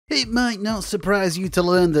It might not surprise you to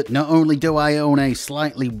learn that not only do I own a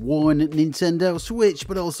slightly worn Nintendo Switch,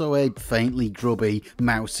 but also a faintly grubby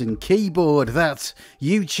mouse and keyboard. That's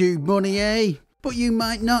YouTube money, eh? But you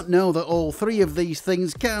might not know that all three of these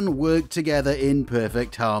things can work together in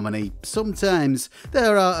perfect harmony. Sometimes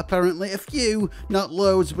there are apparently a few, not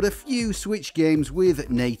loads, but a few Switch games with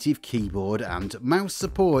native keyboard and mouse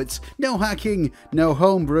support. No hacking, no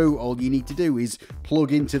homebrew, all you need to do is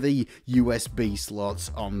plug into the USB slots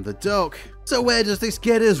on the dock. So where does this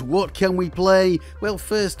get us? What can we play? Well,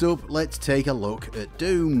 first up, let's take a look at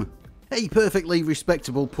Doom. A perfectly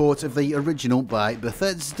respectable port of the original by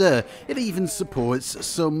Bethesda. It even supports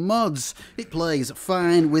some mods. It plays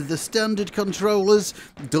fine with the standard controllers.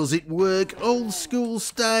 Does it work old school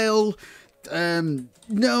style?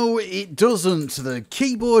 No, it doesn't. The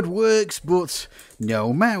keyboard works, but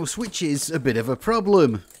no mouse, which is a bit of a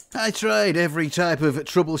problem. I tried every type of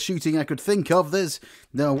troubleshooting I could think of. There's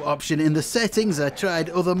no option in the settings. I tried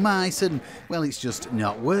other mice and, well, it's just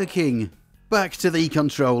not working. Back to the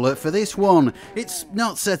controller for this one. It's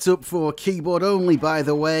not set up for keyboard only, by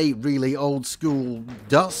the way, really old school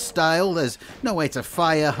DOS style. There's no way to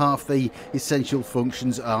fire, half the essential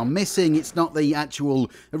functions are missing. It's not the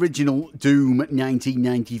actual original Doom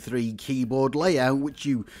 1993 keyboard layout, which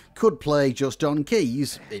you could play just on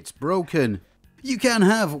keys. It's broken. You can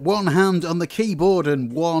have one hand on the keyboard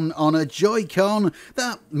and one on a Joy-Con.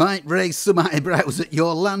 That might raise some eyebrows at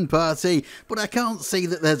your LAN party, but I can't see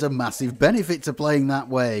that there's a massive benefit to playing that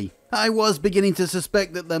way. I was beginning to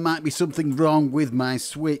suspect that there might be something wrong with my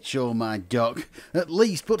Switch or my dock, at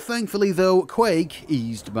least, but thankfully though, Quake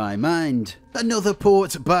eased my mind. Another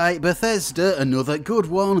port by Bethesda, another good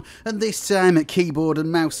one, and this time keyboard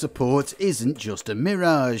and mouse support isn't just a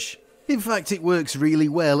mirage. In fact, it works really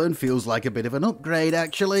well and feels like a bit of an upgrade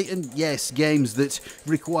actually, and yes, games that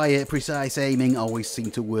require precise aiming always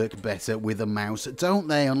seem to work better with a mouse, don't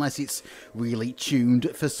they? Unless it's really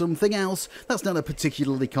tuned for something else. That's not a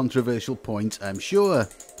particularly controversial point, I'm sure.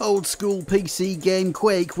 Old school PC game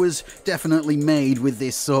Quake was definitely made with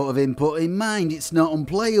this sort of input in mind. It's not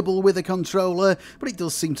unplayable with a controller, but it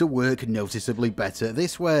does seem to work noticeably better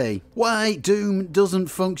this way. Why Doom doesn't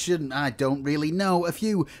function, I don't really know. A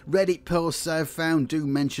few Reddit posts I've found do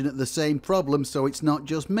mention the same problem, so it's not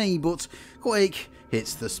just me, but Quake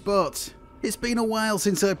hits the spot. It's been a while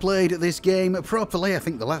since I played this game properly. I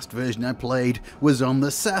think the last version I played was on the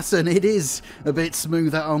Saturn. It is a bit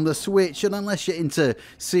smoother on the Switch, and unless you're into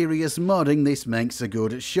serious modding, this makes a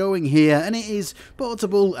good showing here. And it is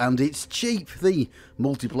portable and it's cheap. The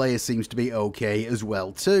multiplayer seems to be okay as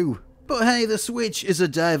well too. But hey, the Switch is a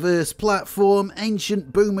diverse platform.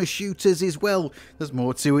 Ancient boomer shooters is, well, there's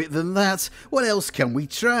more to it than that. What else can we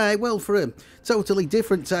try? Well, for a totally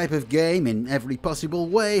different type of game in every possible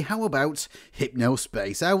way, how about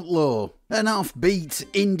Hypnospace Outlaw? An offbeat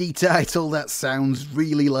indie title that sounds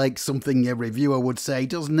really like something a reviewer would say,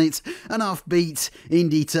 doesn't it? An offbeat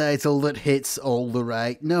indie title that hits all the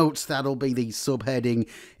right notes. That'll be the subheading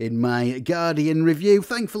in my Guardian review.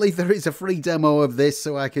 Thankfully, there is a free demo of this,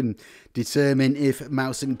 so I can determine if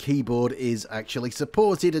mouse and keyboard is actually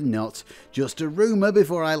supported and not just a rumour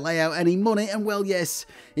before I lay out any money, and well, yes,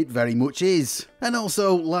 it very much is. And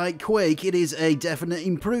also, like Quake, it is a definite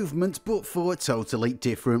improvement, but for totally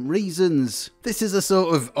different reasons. This is a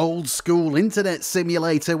sort of old school internet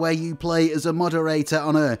simulator where you play as a moderator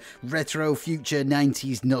on a retro future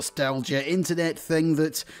 90s nostalgia internet thing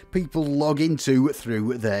that people log into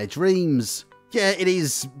through their dreams. Yeah, it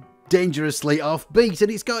is dangerously offbeat, and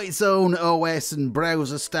it's got its own OS and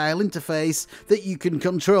browser style interface that you can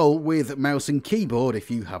control with mouse and keyboard if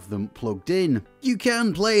you have them plugged in. You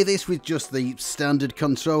can play this with just the standard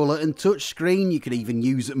controller and touchscreen. You can even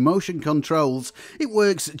use motion controls. It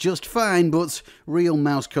works just fine, but real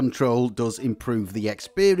mouse control does improve the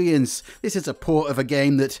experience. This is a port of a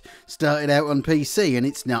game that started out on PC, and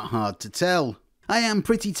it's not hard to tell. I am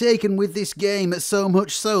pretty taken with this game, so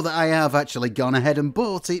much so that I have actually gone ahead and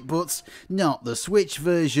bought it, but not the Switch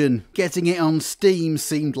version. Getting it on Steam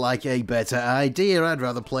seemed like a better idea. I'd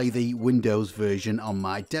rather play the Windows version on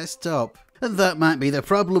my desktop. And that might be the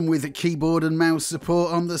problem with keyboard and mouse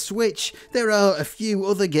support on the Switch. There are a few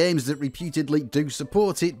other games that reputedly do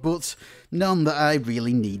support it, but none that I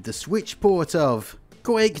really need the Switch port of.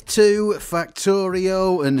 Quake 2,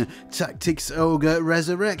 Factorio and Tactics Ogre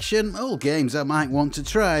Resurrection, all games I might want to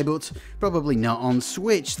try, but probably not on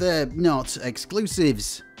Switch. They're not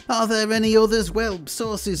exclusives. Are there any others? Well,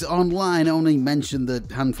 sources online only mention the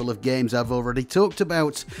handful of games I've already talked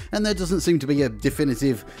about, and there doesn't seem to be a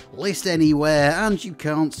definitive list anywhere, and you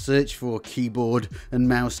can't search for keyboard and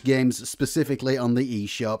mouse games specifically on the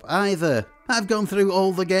eShop either. I've gone through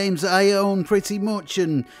all the games I own pretty much,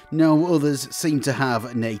 and no others seem to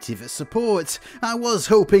have native support. I was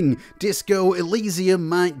hoping Disco Elysium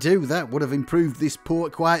might do, that would have improved this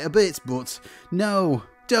port quite a bit, but no.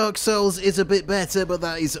 Dark Souls is a bit better, but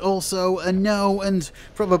that is also a no, and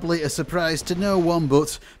probably a surprise to no one,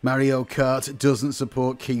 but Mario Kart doesn't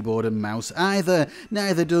support keyboard and mouse either.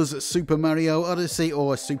 Neither does Super Mario Odyssey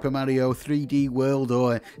or Super Mario 3D World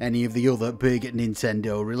or any of the other big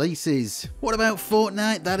Nintendo releases. What about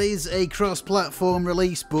Fortnite? That is a cross-platform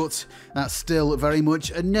release, but that's still very much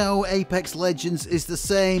a no. Apex Legends is the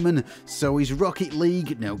same, and so is Rocket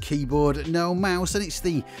League. No keyboard, no mouse, and it's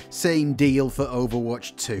the same deal for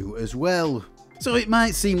Overwatch 2 as well. So it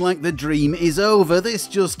might seem like the dream is over. This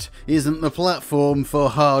just isn't the platform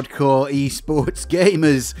for hardcore esports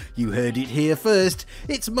gamers. You heard it here first.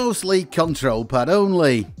 It's mostly control pad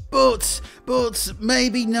only. But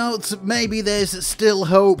maybe not. Maybe there's still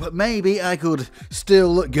hope. Maybe I could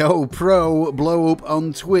still go pro, blow up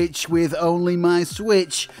on Twitch with only my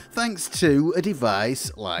Switch, thanks to a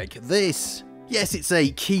device like this. Yes, it's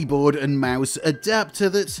a keyboard and mouse adapter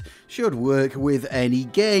that should work with any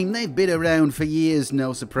game. They've been around for years,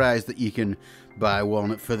 no surprise that you can buy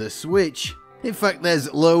one for the Switch. In fact,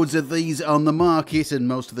 there's loads of these on the market, and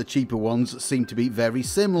most of the cheaper ones seem to be very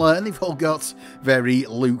similar, and they've all got very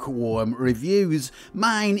lukewarm reviews.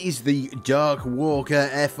 Mine is the Dark Walker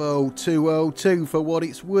FO202 for what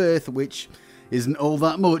it's worth, which isn't all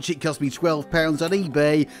that much. It cost me £12 on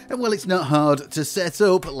eBay, and well, it's not hard to set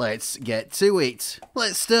up. Let's get to it.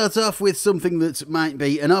 Let's start off with something that might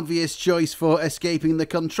be an obvious choice for escaping the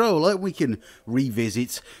controller. We can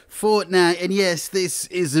revisit Fortnite, and yes, this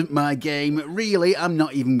isn't my game. Really, I'm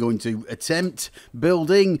not even going to attempt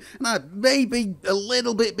building. And I may be a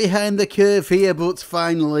little bit behind the curve here, but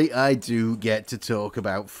finally I do get to talk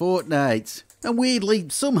about Fortnite. And weirdly,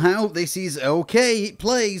 somehow this is okay, it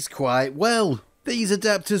plays quite well. These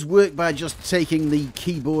adapters work by just taking the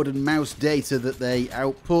keyboard and mouse data that they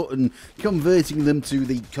output and converting them to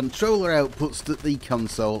the controller outputs that the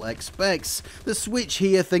console expects. The Switch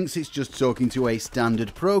here thinks it's just talking to a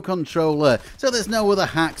standard Pro controller, so there's no other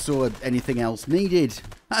hacks or anything else needed.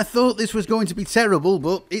 I thought this was going to be terrible,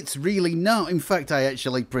 but it's really not. In fact, I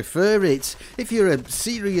actually prefer it. If you're a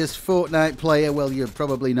serious Fortnite player, well, you're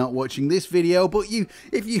probably not watching this video, but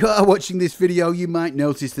if you are watching this video, you might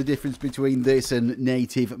notice the difference between this and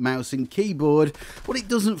native mouse and keyboard, but it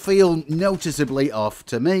doesn't feel noticeably off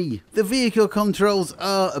to me. The vehicle controls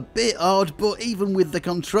are a bit odd, but even with the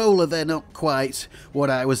controller, they're not quite what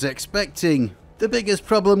I was expecting. The biggest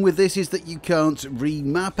problem with this is that you can't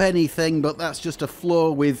remap anything, but that's just a flaw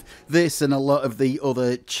with this and a lot of the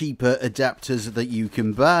other cheaper adapters that you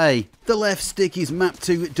can buy. The left stick is mapped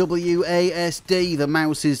to WASD, the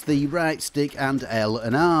mouse is the right stick, and L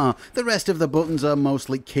and R. The rest of the buttons are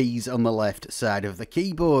mostly keys on the left side of the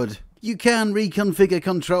keyboard. You can reconfigure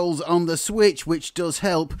controls on the Switch, which does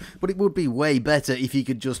help, but it would be way better if you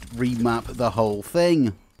could just remap the whole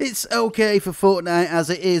thing. It's okay for Fortnite as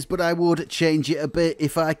it is, but I would change it a bit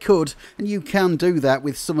if I could, and you can do that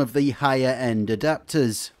with some of the higher end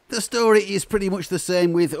adapters. The story is pretty much the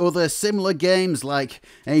same with other similar games like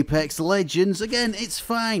Apex Legends. Again, it's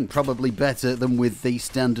fine, probably better than with the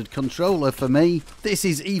standard controller for me. This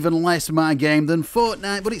is even less my game than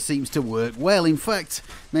Fortnite, but it seems to work well. In fact,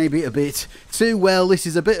 maybe a bit too well. This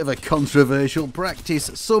is a bit of a controversial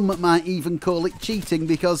practice. Some might even call it cheating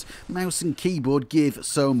because mouse and keyboard give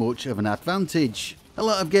so much of an advantage. A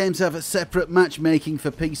lot of games have a separate matchmaking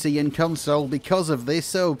for PC and console because of this,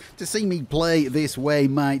 so to see me play this way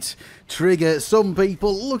might trigger some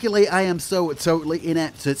people. Luckily, I am so totally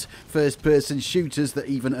inept at first-person shooters that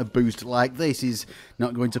even a boost like this is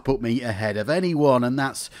not going to put me ahead of anyone, and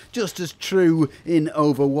that's just as true in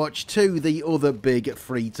Overwatch 2, the other big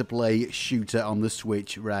free-to-play shooter on the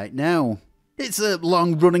Switch right now. It's a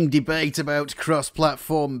long-running debate about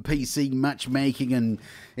cross-platform PC matchmaking and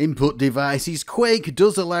input devices. Quake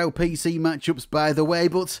does allow PC matchups, by the way,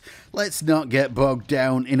 but let's not get bogged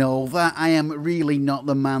down in all that. I am really not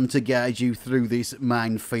the man to guide you through this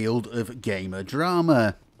minefield of gamer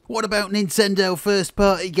drama. What about Nintendo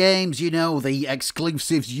first-party games? You know, the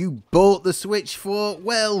exclusives you bought the Switch for?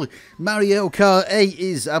 Well, Mario Kart 8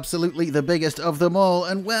 is absolutely the biggest of them all,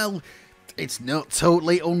 and well, it's not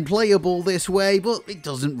totally unplayable this way, but it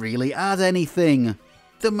doesn't really add anything.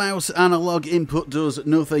 The mouse analog input does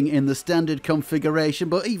nothing in the standard configuration,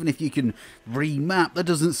 but even if you can remap, there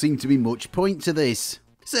doesn't seem to be much point to this.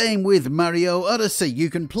 Same with Mario Odyssey,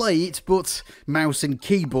 you can play it, but mouse and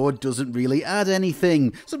keyboard doesn't really add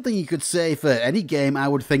anything. Something you could say for any game, I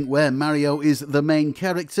would think, where Mario is the main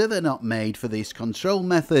character. They're not made for this control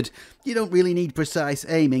method. You don't really need precise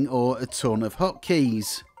aiming or a ton of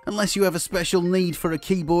hotkeys. Unless you have a special need for a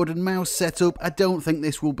keyboard and mouse setup, I don't think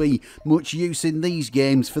this will be much use in these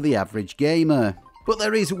games for the average gamer. But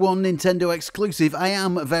there is one Nintendo exclusive I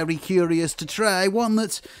am very curious to try, one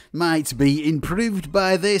that might be improved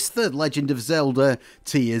by this, The Legend of Zelda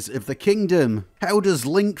Tears of the Kingdom. How does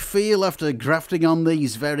Link feel after grafting on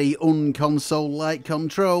these very un-console-like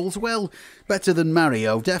controls? Well, better than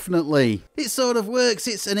Mario, definitely. It sort of works,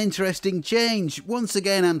 it's an interesting change. Once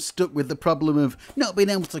again, I'm stuck with the problem of not being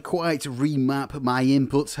able to quite remap my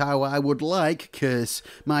inputs how I would like, curse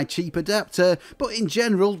my cheap adapter, but in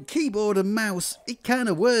general, keyboard and mouse, it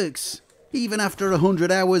kinda works. Even after 100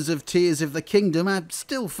 hours of Tears of the Kingdom, I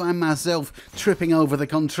still find myself tripping over the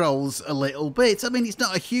controls a little bit. I mean, it's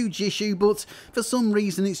not a huge issue, but for some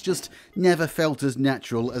reason it's just never felt as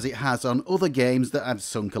natural as it has on other games that I've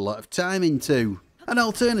sunk a lot of time into. An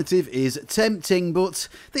alternative is tempting, but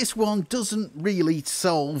this one doesn't really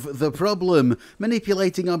solve the problem.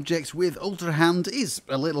 Manipulating objects with Ultra Hand is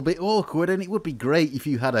a little bit awkward, and it would be great if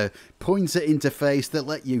you had a pointer interface that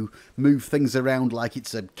let you move things around like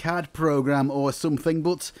it's a CAD program or something,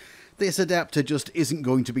 but this adapter just isn't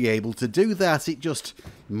going to be able to do that. It just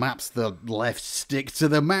maps the left stick to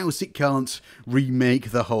the mouse. It can't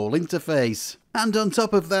remake the whole interface. And on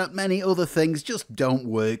top of that, many other things just don't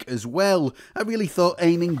work as well. I really thought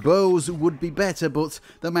aiming bows would be better, but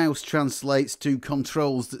the mouse translates to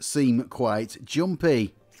controls that seem quite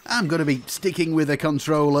jumpy. I'm going to be sticking with a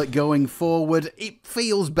controller going forward. It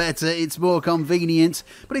feels better, it's more convenient,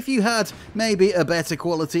 but if you had maybe a better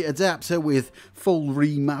quality adapter with full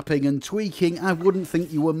remapping and tweaking, I wouldn't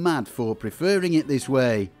think you were mad for preferring it this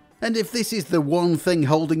way. And if this is the one thing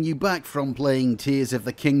holding you back from playing Tears of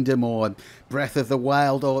the Kingdom or Breath of the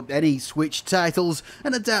Wild or any Switch titles,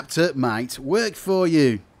 an adapter might work for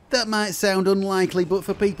you. That might sound unlikely, but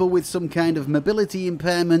for people with some kind of mobility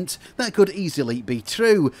impairment, that could easily be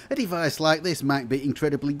true. A device like this might be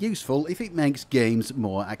incredibly useful if it makes games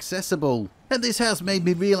more accessible. And this has made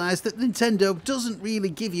me realise that Nintendo doesn't really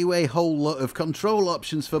give you a whole lot of control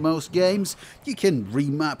options for most games. You can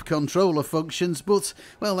remap controller functions, but,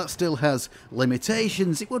 well, that still has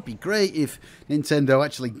limitations. It would be great if Nintendo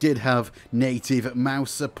actually did have native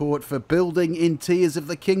mouse support for building in Tears of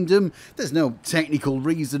the Kingdom. There's no technical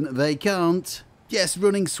reason they can't. Yes,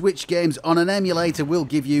 running Switch games on an emulator will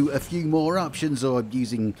give you a few more options, or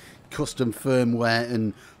using custom firmware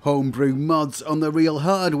and homebrew mods on the real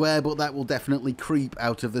hardware, but that will definitely creep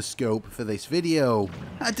out of the scope for this video.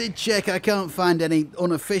 I did check, I can't find any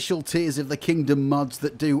unofficial Tears of the Kingdom mods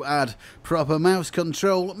that do add proper mouse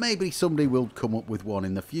control. Maybe somebody will come up with one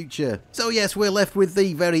in the future. So yes, we're left with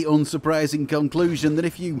the very unsurprising conclusion that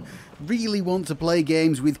if you really want to play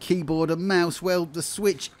games with keyboard and mouse, well, the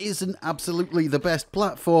Switch isn't absolutely the best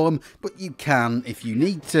platform, but you can if you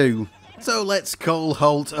need to. So let's call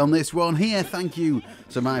halt on this one here. Thank you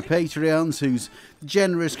to my Patreons, whose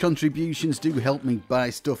generous contributions do help me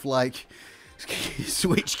buy stuff like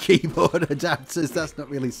Switch keyboard adapters. That's not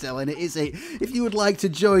really selling it, is it? If you would like to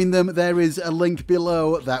join them, there is a link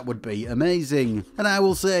below. That would be amazing. And I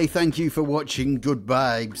will say thank you for watching,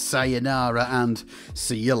 goodbye, sayonara, and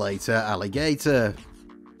see you later, alligator.